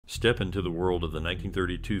Step into the world of the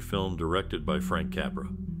 1932 film directed by Frank Capra.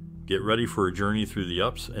 Get ready for a journey through the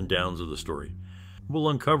ups and downs of the story. We'll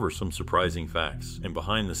uncover some surprising facts and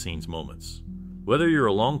behind-the-scenes moments. Whether you're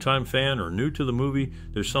a longtime fan or new to the movie,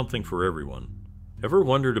 there's something for everyone. Ever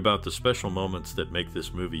wondered about the special moments that make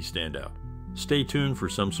this movie stand out? Stay tuned for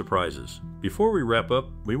some surprises. Before we wrap up,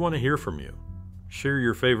 we want to hear from you. Share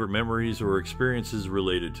your favorite memories or experiences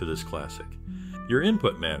related to this classic. Your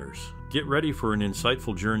input matters. Get ready for an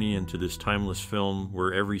insightful journey into this timeless film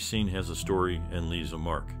where every scene has a story and leaves a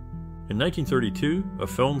mark. In 1932, a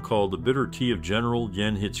film called The Bitter Tea of General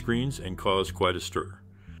Yen hit screens and caused quite a stir.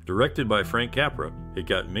 Directed by Frank Capra, it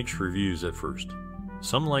got mixed reviews at first.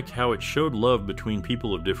 Some liked how it showed love between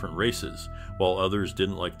people of different races, while others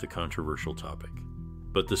didn't like the controversial topic.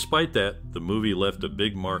 But despite that, the movie left a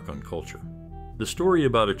big mark on culture. The story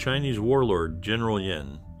about a Chinese warlord, General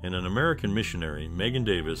Yen, and an American missionary, Megan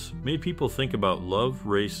Davis, made people think about love,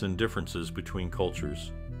 race, and differences between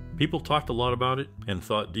cultures. People talked a lot about it and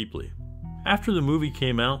thought deeply. After the movie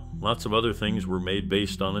came out, lots of other things were made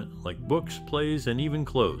based on it, like books, plays, and even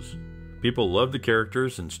clothes. People loved the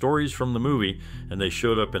characters and stories from the movie, and they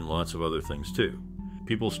showed up in lots of other things too.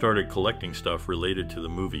 People started collecting stuff related to the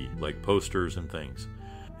movie, like posters and things.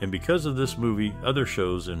 And because of this movie, other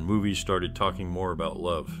shows and movies started talking more about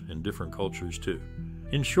love in different cultures too.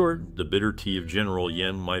 In short, The Bitter Tea of General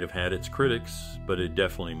Yen might have had its critics, but it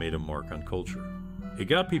definitely made a mark on culture. It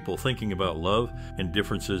got people thinking about love and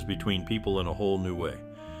differences between people in a whole new way.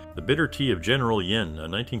 The Bitter Tea of General Yen,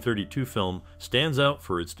 a 1932 film, stands out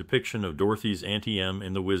for its depiction of Dorothy's Auntie Em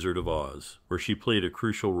in The Wizard of Oz, where she played a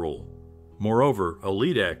crucial role. Moreover, a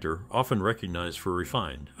lead actor, often recognized for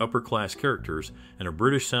refined, upper-class characters and a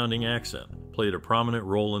British-sounding accent, played a prominent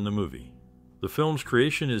role in the movie. The film's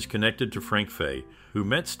creation is connected to Frank Fay, who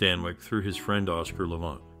met Stanwyck through his friend Oscar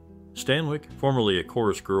Levant. Stanwyck, formerly a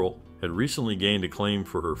chorus girl, had recently gained acclaim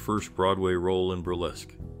for her first Broadway role in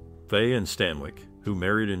burlesque. Fay and Stanwyck, who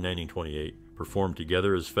married in 1928, performed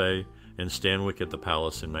together as Fay and Stanwyck at the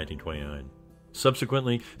Palace in 1929.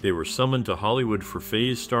 Subsequently, they were summoned to Hollywood for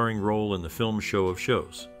Fay's starring role in the film Show of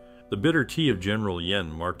Shows. The Bitter Tea of General Yen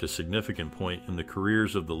marked a significant point in the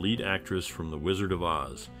careers of the lead actress from The Wizard of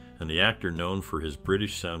Oz and the actor known for his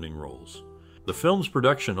British-sounding roles. The film's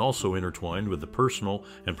production also intertwined with the personal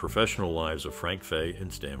and professional lives of Frank Fay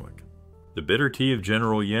and Stanwyck. The Bitter Tea of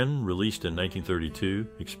General Yen, released in 1932,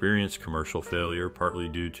 experienced commercial failure partly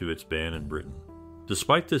due to its ban in Britain.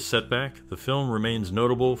 Despite this setback, the film remains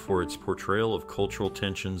notable for its portrayal of cultural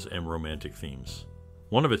tensions and romantic themes.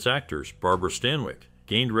 One of its actors, Barbara Stanwyck,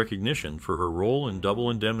 gained recognition for her role in Double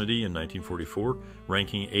Indemnity in 1944,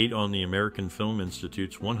 ranking 8 on the American Film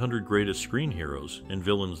Institute's 100 Greatest Screen Heroes and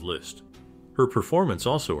Villains list. Her performance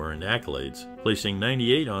also earned accolades, placing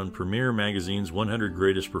 98 on Premiere Magazine's 100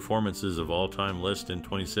 Greatest Performances of All Time list in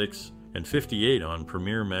 26, and 58 on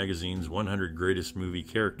Premiere Magazine's 100 Greatest Movie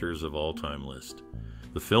Characters of All Time list.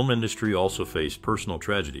 The film industry also faced personal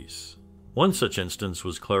tragedies. One such instance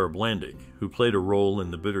was Clara Blandick, who played a role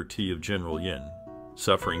in The Bitter Tea of General Yen.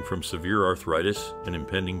 Suffering from severe arthritis and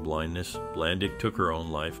impending blindness, Blandick took her own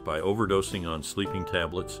life by overdosing on sleeping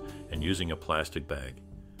tablets and using a plastic bag.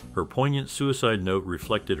 Her poignant suicide note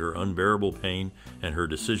reflected her unbearable pain and her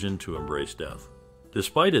decision to embrace death.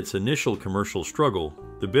 Despite its initial commercial struggle,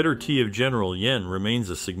 The Bitter Tea of General Yen remains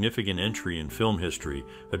a significant entry in film history,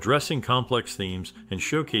 addressing complex themes and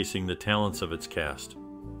showcasing the talents of its cast.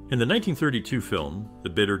 In the 1932 film, The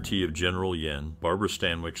Bitter Tea of General Yen, Barbara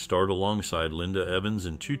Stanwyck starred alongside Linda Evans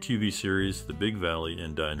in 2 TV series, The Big Valley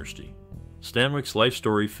and Dynasty. Stanwyck's life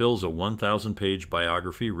story fills a 1,000-page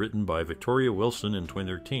biography written by Victoria Wilson in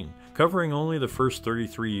 2013, covering only the first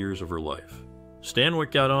 33 years of her life.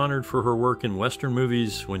 Stanwyck got honored for her work in Western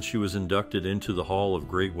movies when she was inducted into the Hall of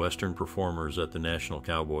Great Western Performers at the National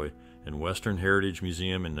Cowboy and Western Heritage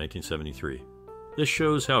Museum in 1973. This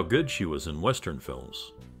shows how good she was in Western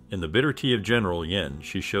films. In The Bitter Tea of General Yen,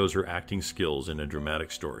 she shows her acting skills in a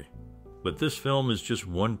dramatic story. But this film is just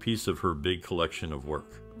one piece of her big collection of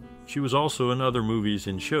work. She was also in other movies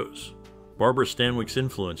and shows. Barbara Stanwyck's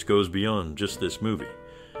influence goes beyond just this movie.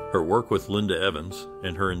 Her work with Linda Evans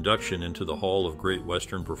and her induction into the Hall of Great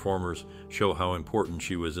Western Performers show how important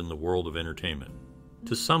she was in the world of entertainment.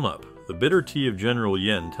 To sum up, The Bitter Tea of General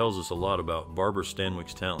Yen tells us a lot about Barbara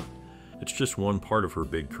Stanwyck's talent. It's just one part of her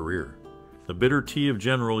big career. The Bitter Tea of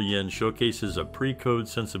General Yen showcases a pre-code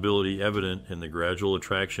sensibility evident in the gradual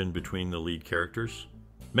attraction between the lead characters.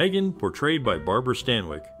 Megan, portrayed by Barbara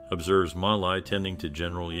Stanwyck, observes Mah-Li tending to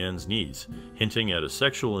General Yen's needs, hinting at a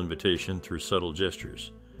sexual invitation through subtle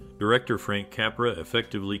gestures. Director Frank Capra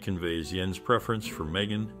effectively conveys Yen's preference for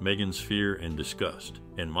Megan, Megan's fear and disgust,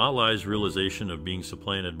 and Mah-Li's realization of being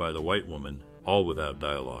supplanted by the white woman, all without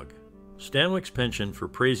dialogue. Stanwyck's penchant for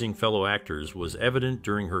praising fellow actors was evident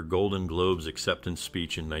during her Golden Globes acceptance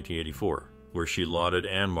speech in 1984, where she lauded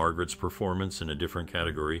Anne-Margaret's performance in a different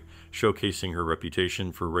category, showcasing her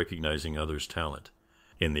reputation for recognizing others' talent.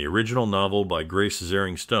 In the original novel by Grace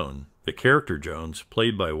Zering Stone, the character Jones,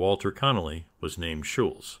 played by Walter Connolly, was named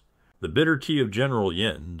Schulz. The Bitter Tea of General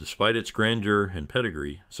Yen, despite its grandeur and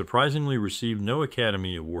pedigree, surprisingly received no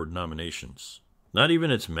Academy Award nominations. Not even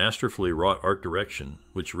its masterfully wrought art direction,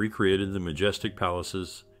 which recreated the majestic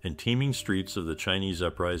palaces and teeming streets of the Chinese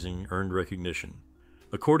uprising, earned recognition.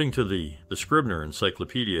 According to the Scribner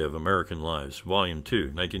Encyclopedia of American Lives, Volume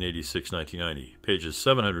 2, 1986-1990, pages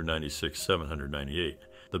 796-798,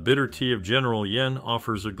 The Bitter Tea of General Yen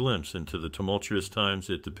offers a glimpse into the tumultuous times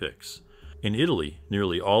it depicts. In Italy,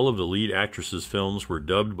 nearly all of the lead actresses' films were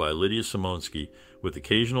dubbed by Lydia Simonsky, with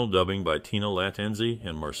occasional dubbing by Tina Lattanzi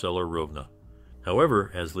and Marcella Rovna. However,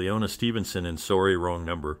 as Leona Stevenson in Sorry, Wrong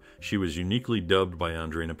Number, she was uniquely dubbed by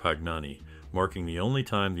Andrina Pagnani, marking the only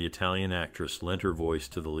time the Italian actress lent her voice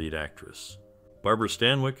to the lead actress. Barbara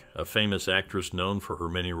Stanwyck, a famous actress known for her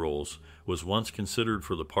many roles, was once considered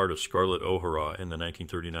for the part of Scarlett O'Hara in the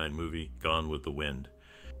 1939 movie Gone with the Wind.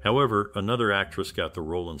 However, another actress got the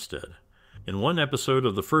role instead. In one episode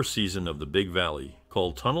of the first season of The Big Valley,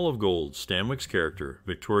 called Tunnel of Gold, Stanwyck's character,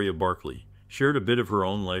 Victoria Barkley, shared a bit of her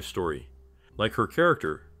own life story. Like her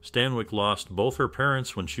character, Stanwyck lost both her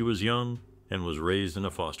parents when she was young and was raised in a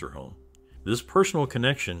foster home. This personal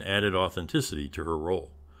connection added authenticity to her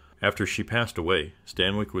role. After she passed away,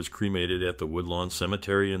 Stanwyck was cremated at the Woodlawn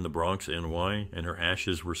Cemetery in the Bronx, NY, and her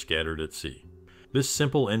ashes were scattered at sea. This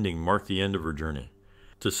simple ending marked the end of her journey.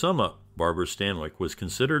 To sum up, Barbara Stanwyck was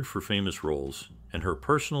considered for famous roles, and her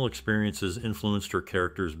personal experiences influenced her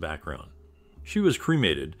character's background. She was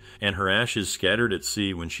cremated, and her ashes scattered at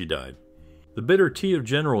sea when she died. The Bitter Tea of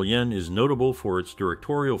General Yen is notable for its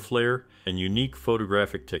directorial flair and unique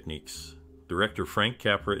photographic techniques. Director Frank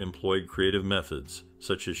Capra employed creative methods,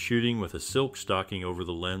 such as shooting with a silk stocking over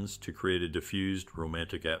the lens to create a diffused,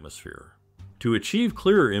 romantic atmosphere. To achieve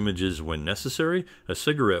clearer images when necessary, a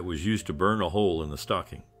cigarette was used to burn a hole in the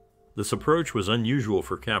stocking. This approach was unusual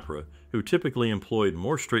for Capra, who typically employed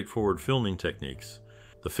more straightforward filming techniques.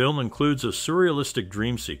 The film includes a surrealistic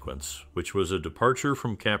dream sequence, which was a departure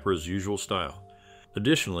from Capra's usual style.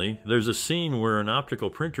 Additionally, there's a scene where an optical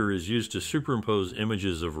printer is used to superimpose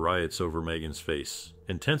images of riots over Megan's face,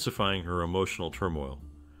 intensifying her emotional turmoil.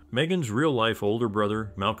 Megan's real-life older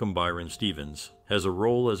brother, Malcolm Byron Stevens, has a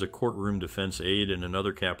role as a courtroom defense aide in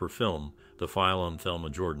another Capra film, The File on Thelma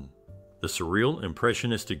Jordan. The surreal,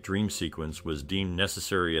 impressionistic dream sequence was deemed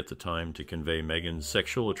necessary at the time to convey Megan's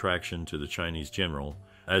sexual attraction to the Chinese general,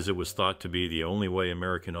 as it was thought to be the only way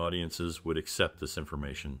American audiences would accept this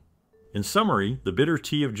information. In summary, The Bitter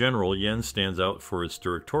Tea of General Yen stands out for its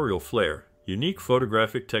directorial flair, unique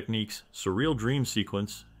photographic techniques, surreal dream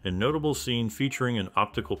sequence, and notable scene featuring an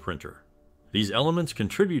optical printer. These elements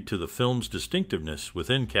contribute to the film's distinctiveness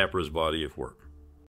within Capra's body of work.